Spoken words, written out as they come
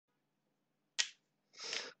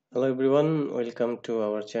Hello everyone, welcome to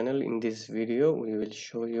our channel. In this video we will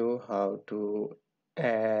show you how to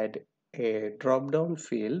add a drop down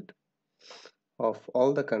field of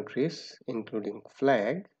all the countries including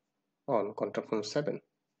flag on Contraform 7.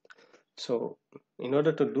 So in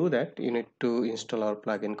order to do that, you need to install our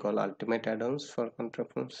plugin called Ultimate Addons for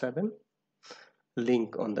Contraform 7,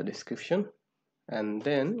 link on the description, and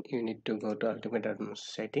then you need to go to Ultimate Addons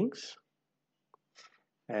settings,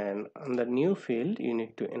 and on the new field you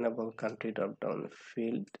need to enable country drop down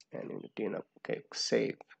field and you need to click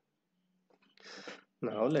save.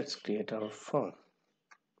 Now let's create our form,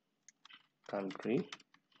 country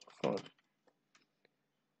form.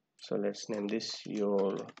 So let's name this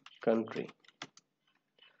your country.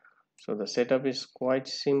 So the setup is quite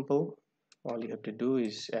simple. All you have to do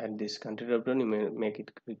is add this country drop down, you may make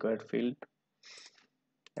it required field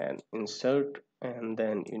and insert, and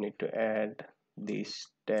then you need to add this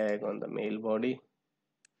tag on the mail body.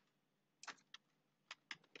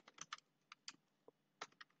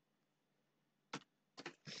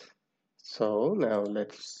 So now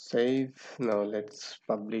let's save. Now let's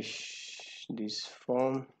publish this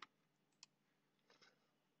form.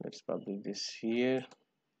 Let's publish this here.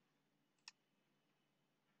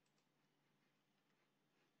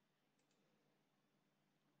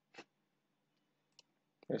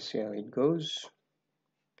 Let's see how it goes.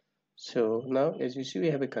 So now as you see, we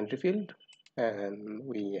have a country field and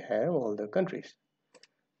we have all the countries.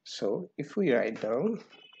 So if we write down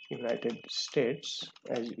United States,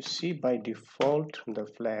 as you see, by default the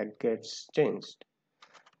flag gets changed.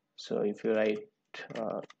 So if you write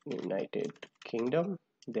United Kingdom,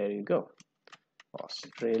 there you go.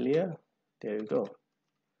 Australia, there you go.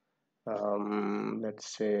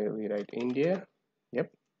 Let's say we write India,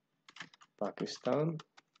 yep. Pakistan,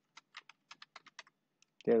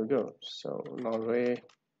 there we go. So Norway,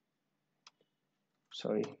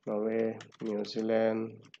 New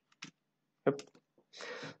Zealand, yep.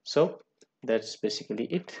 So that's basically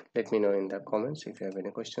it. Let me know in the comments if you have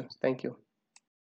any questions. Thank you.